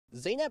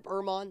Zeynep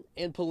Erman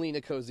and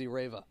Polina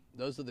Kozyreva.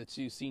 Those are the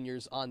two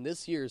seniors on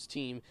this year's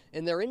team,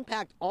 and their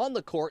impact on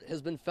the court has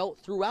been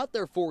felt throughout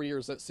their 4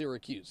 years at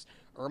Syracuse.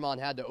 Erman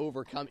had to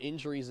overcome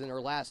injuries in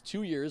her last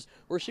 2 years,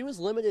 where she was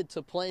limited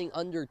to playing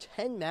under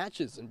 10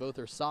 matches in both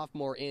her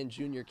sophomore and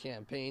junior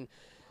campaign,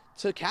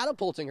 to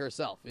catapulting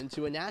herself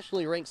into a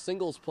nationally ranked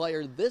singles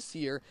player this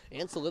year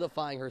and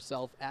solidifying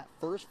herself at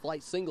first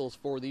flight singles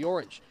for the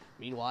Orange.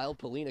 Meanwhile,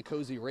 Polina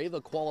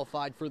Kozyreva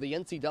qualified for the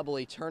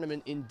NCAA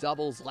tournament in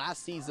doubles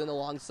last season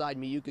alongside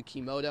Miyuka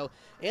Kimoto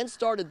and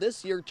started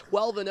this year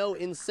 12-0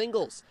 in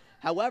singles.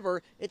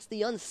 However, it's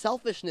the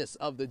unselfishness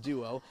of the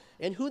duo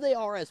and who they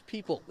are as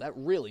people that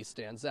really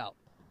stands out.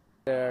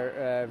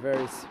 They're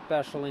very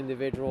special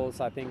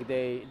individuals. I think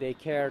they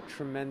care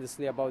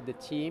tremendously about the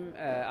team.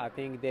 I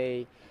think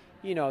they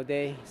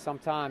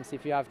sometimes,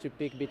 if you have to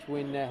pick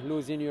between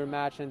losing your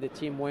match and the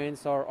team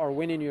wins, or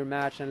winning your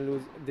match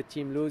and the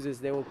team loses,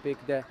 they will pick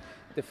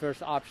the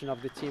first option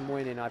of the team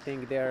winning. I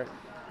think they're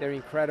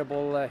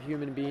incredible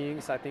human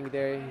beings. I think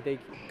they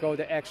go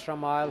the extra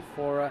mile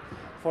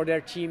for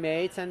their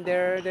teammates, and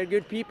they're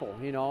good people,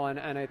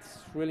 and it's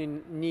really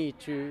neat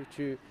to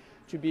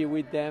be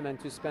with them and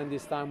to spend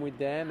this time with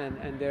them,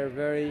 and they're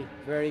very,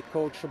 very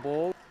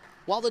coachable.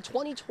 While the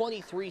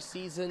 2023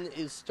 season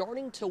is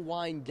starting to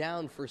wind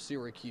down for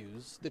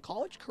Syracuse, the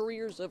college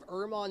careers of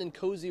Erman and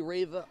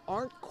Kozyreva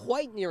aren't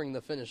quite nearing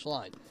the finish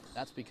line.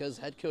 That's because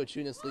head coach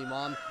Yunus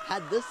Limam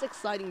had this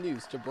exciting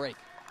news to break.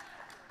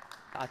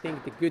 I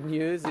think the good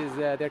news is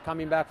they're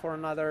coming back for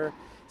another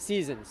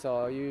season,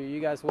 so you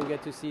guys will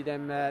get to see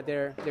them.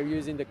 They're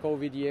using the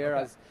COVID year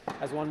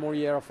as one more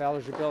year of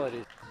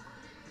eligibility.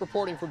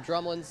 Reporting from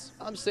Drumlins,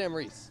 I'm Sam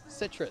Reese,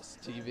 Citrus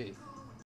TV.